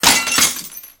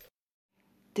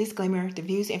Disclaimer, the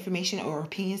views, information, or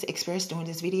opinions expressed during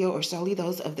this video are solely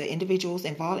those of the individuals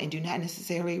involved and do not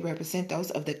necessarily represent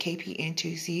those of the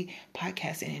KPN2C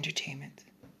Podcast and Entertainment.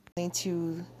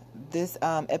 To this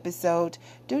episode,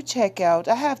 do check out,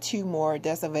 I have 2 more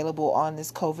that's available on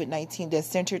this COVID-19 that's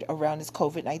centered around this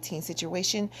COVID-19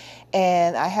 situation,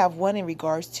 and I have one in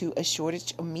regards to a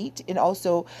shortage of meat and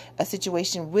also a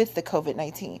situation with the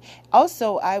COVID-19.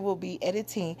 Also, I will be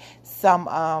editing some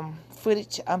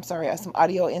some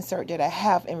audio insert that I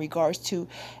have in regards to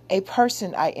a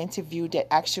person I interviewed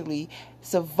that actually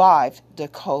survived the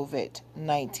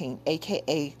COVID-19,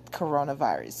 aka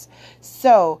coronavirus.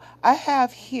 So I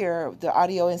have here the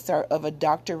audio insert of a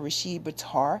Dr. Rashid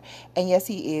Buttar, and yes,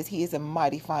 he is a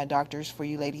mighty fine doctor for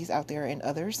you ladies out there and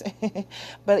others.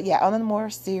 But yeah, on a more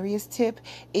serious tip,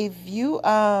 if you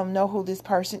know who this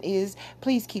person is,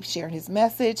 please keep sharing his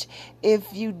message.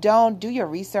 If you don't, do your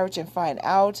research and find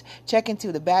out, check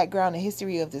into the background and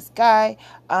history of this guy,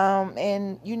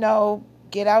 and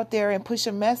get out there and push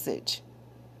a message.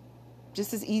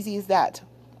 Just as easy as that.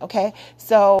 Okay,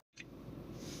 so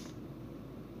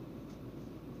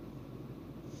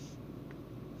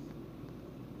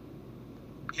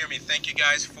hear me. Thank you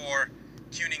guys for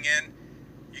tuning in.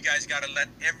 You guys got to let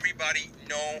everybody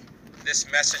know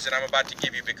this message that I'm about to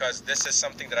give you, because this is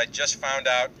something that I just found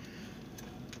out.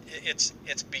 It's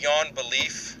beyond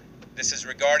belief. This is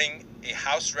regarding a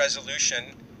House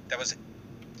resolution that was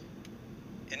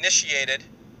initiated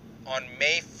on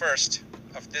May 1st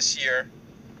of this year,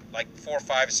 like 4,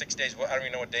 5, 6 days. I don't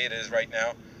even know what day it is right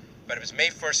now, but it was May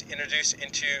 1st, introduced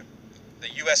into the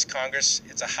U.S. Congress.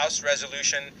 It's a House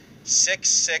Resolution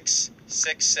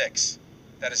 6666.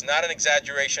 That is not an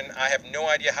exaggeration. I have no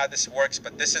idea how this works,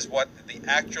 but this is what the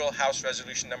actual House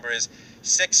Resolution number is,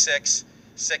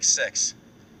 6666.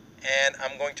 And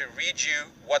I'm going to read you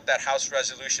what that House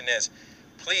Resolution is.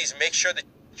 Please make sure that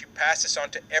you pass this on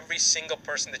to every single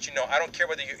person that you know. I don't care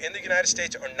whether you're in the United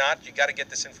States or not, you got to get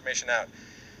this information out.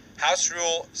 House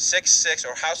Rule 66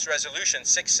 or House Resolution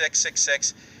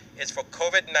 6666 is for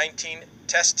COVID-19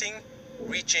 testing,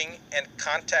 reaching, and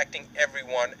contacting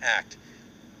everyone act.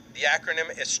 The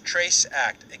acronym is TRACE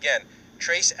Act. Again,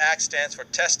 TRACE Act stands for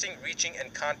testing, reaching,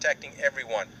 and contacting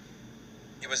everyone.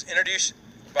 It was introduced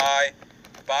by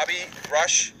Bobby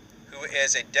Rush, who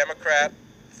is a Democrat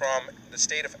from the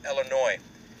state of Illinois.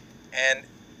 And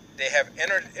they have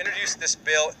introduced this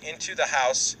bill into the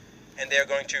House, and they're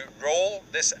going to roll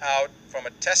this out from a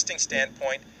testing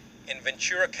standpoint in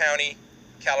Ventura County,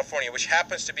 California, which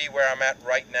happens to be where I'm at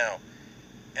right now.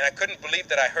 And I couldn't believe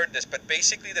that I heard this, but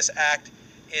basically this act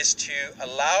is to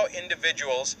allow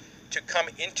individuals to come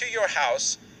into your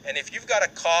house, and if you've got a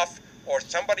cough, or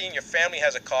somebody in your family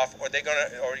has a cough, or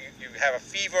you have a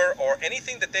fever, or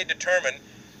anything that they determine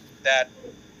that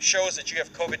shows that you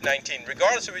have COVID-19,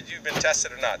 regardless of if you've been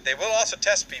tested or not. They will also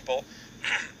test people,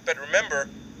 but remember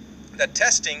that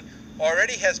testing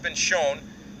already has been shown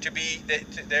to be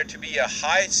there to be a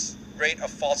high rate of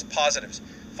false positives.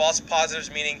 False positives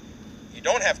meaning you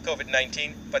don't have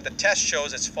COVID-19, but the test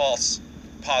shows it's false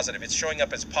positive. It's showing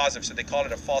up as positive, so they call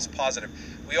it a false positive.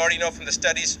 We already know from the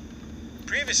studies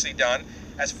previously done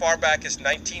as far back as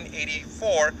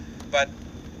 1984, but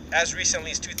as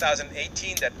recently as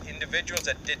 2018, that individuals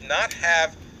that did not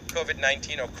have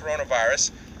COVID-19 or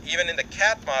coronavirus, even in the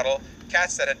cat model,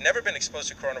 cats that had never been exposed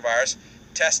to coronavirus,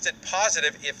 tested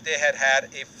positive if they had had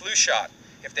a flu shot,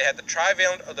 if they had the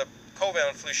trivalent or the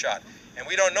covalent flu shot. And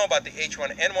we don't know about the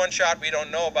H1N1 shot. We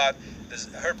don't know about the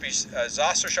herpes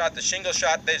zoster shot, the shingle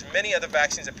shot. There's many other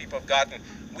vaccines that people have gotten.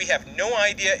 We have no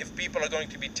idea if people are going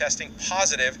to be testing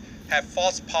positive, have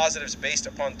false positives based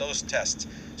upon those tests.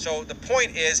 So the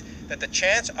point is that the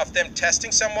chance of them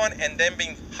testing someone and them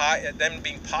being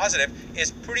positive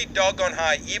is pretty doggone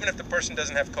high, even if the person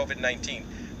doesn't have COVID-19.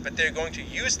 But they're going to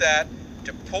use that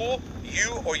to pull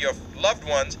you or your loved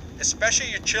ones, especially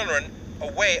your children,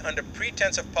 away under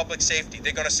pretense of public safety.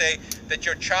 They're going to say that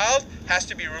your child has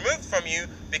to be removed from you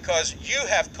because you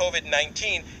have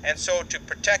COVID-19, and so to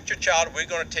protect your child, we're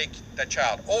going to take that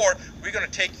child, or we're going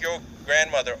to take your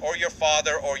grandmother or your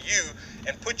father or you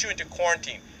and put you into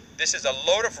quarantine. This is a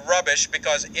load of rubbish,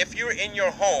 because if you're in your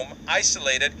home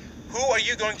isolated, who are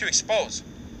you going to expose?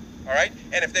 All right?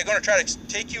 And if they're going to try to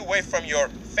take you away from your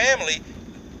family,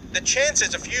 the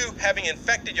chances of you having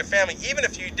infected your family, even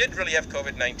if you did really have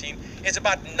COVID-19, is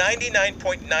about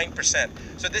 99.9%.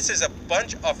 So this is a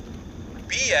bunch of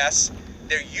BS.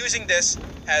 They're using this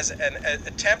as an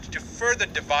attempt to further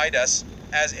divide us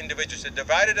as individuals. They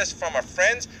divided us from our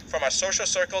friends, from our social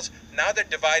circles. Now they're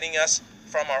dividing us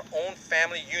from our own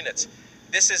family units.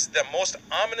 This is the most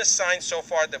ominous sign so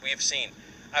far that we've seen.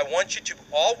 I want you to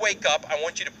all wake up. I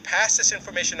want you to pass this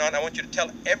information on. I want you to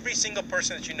tell every single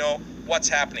person that you know what's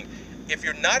happening. If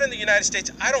you're not in the United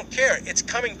States, I don't care. It's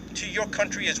coming to your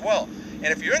country as well. And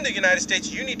if you're in the United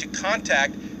States, you need to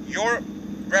contact your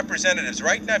representatives.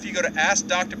 Right now, if you go to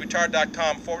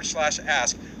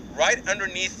askdrbuttar.com/ask, right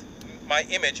underneath my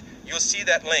image, you'll see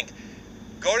that link.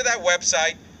 Go to that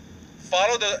website,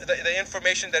 follow the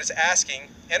information that it's asking,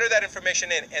 enter that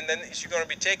information in, and then you're going to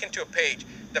be taken to a page.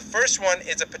 The first one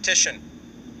is a petition.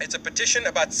 It's a petition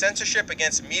about censorship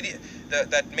against media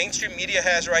that mainstream media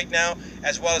has right now,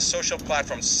 as well as social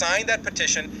platforms. Sign that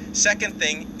petition. Second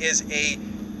thing is a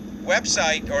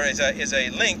website, or is a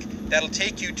link that'll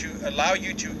take you to allow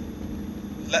you to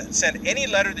send any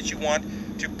letter that you want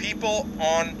to people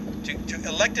to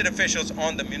elected officials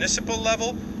on the municipal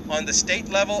level, on the state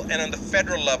level, and on the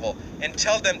federal level, and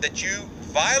tell them that you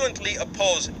violently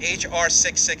oppose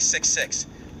HR-6666.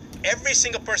 Every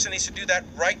single person needs to do that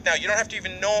right now. You don't have to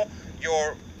even know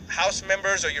your House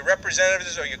members or your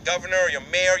representatives or your governor or your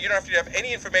mayor. You don't have to have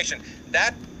any information.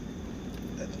 That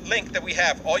link that we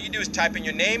have, all you do is type in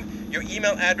your name, your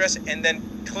email address, and then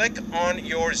click on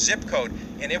your zip code,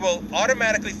 and it will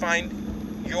automatically find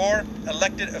your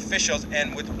elected officials,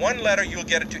 and with one letter you'll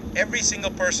get it to every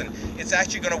single person. It's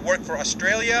actually going to work for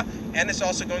Australia, and it's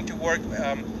also going to work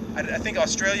I think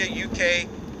Australia, UK,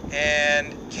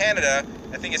 and Canada.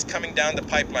 I think it's coming down the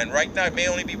pipeline. Right now it may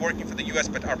only be working for the US,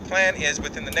 but our plan is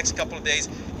within the next couple of days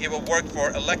it will work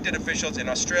for elected officials in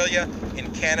Australia,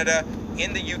 in Canada,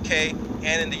 in the UK,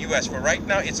 and in the US. For right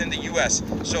now it's in the US.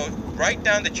 So write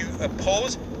down that you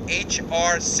oppose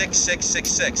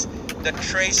HR-6666, the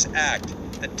TRACE Act,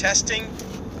 the testing,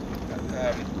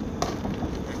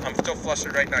 I'm so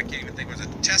flustered right now, I can't even think. Was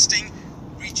it testing,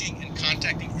 reaching, and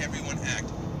contacting everyone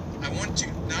act? I want to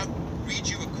now read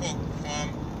you a quote from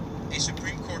a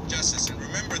Supreme Court justice, and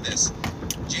remember this.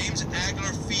 James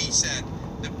Agler Fee said,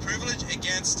 "The privilege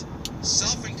against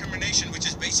self-incrimination, which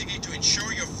is basically to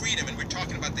ensure your freedom," and we're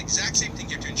talking about the exact same thing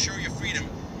here, to ensure your freedom,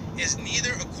 "is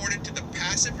neither accorded to the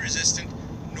passive resistant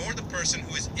nor the person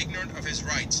who is ignorant of his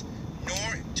rights,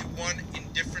 nor to one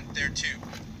indifferent thereto.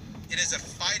 It is a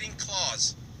fighting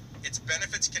clause. Its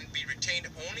benefits can be retained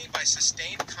only by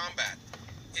sustained combat.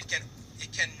 It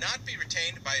cannot be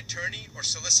retained by attorney or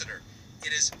solicitor.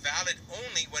 It is valid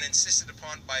only when insisted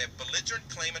upon by a belligerent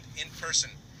claimant in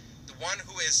person, the one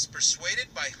who is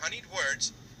persuaded by honeyed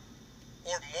words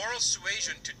or moral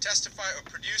suasion to testify or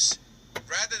produce,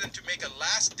 rather than to make a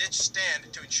last-ditch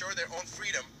stand to ensure their own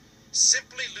freedom,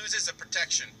 simply loses the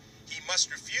protection. He must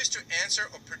refuse to answer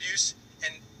or produce,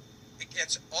 and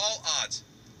against all odds."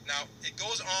 Now, it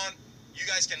goes on. You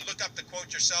guys can look up the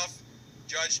quote yourself.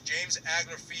 Judge James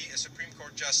Agler Fee, a Supreme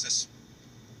Court Justice.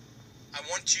 I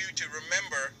want you to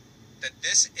remember that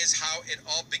this is how it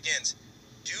all begins.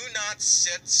 Do not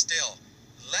sit still.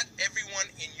 Let everyone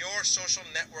in your social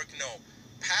network know.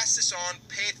 Pass this on,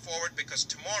 pay it forward, because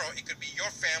tomorrow it could be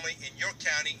your family, in your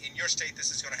county, in your state,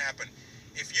 this is going to happen.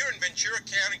 If you're in Ventura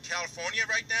County, California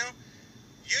right now,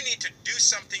 you need to do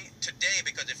something today,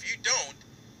 because if you don't,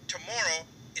 tomorrow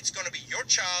it's going to be your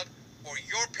child or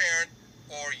your parent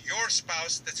or your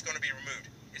spouse that's going to be removed.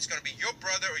 It's going to be your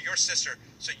brother or your sister.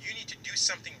 So you need to do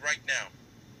something right now.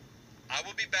 I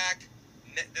will be back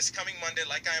this coming Monday,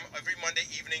 like I am every Monday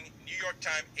evening, New York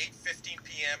time, 8:15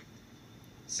 p.m.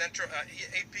 Central,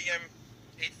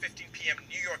 8:15 p.m.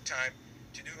 New York time,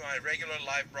 to do my regular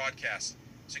live broadcast.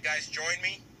 So guys, join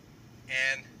me,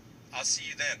 and I'll see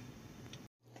you then.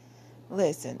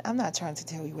 Listen, I'm not trying to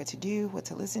tell you what to do, what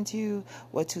to listen to,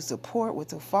 what to support, what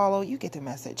to follow. You get the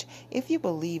message. If you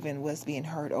believe in what's being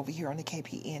heard over here on the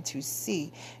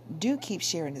KPN2C, do keep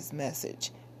sharing this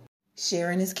message.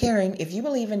 Sharing is caring. If you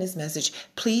believe in this message,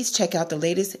 please check out the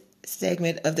latest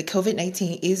segment of the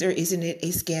COVID-19 Is or Isn't It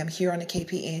a Scam here on the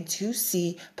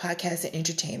KPN2C Podcast and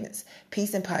Entertainments.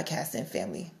 Peace and podcasting,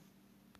 family.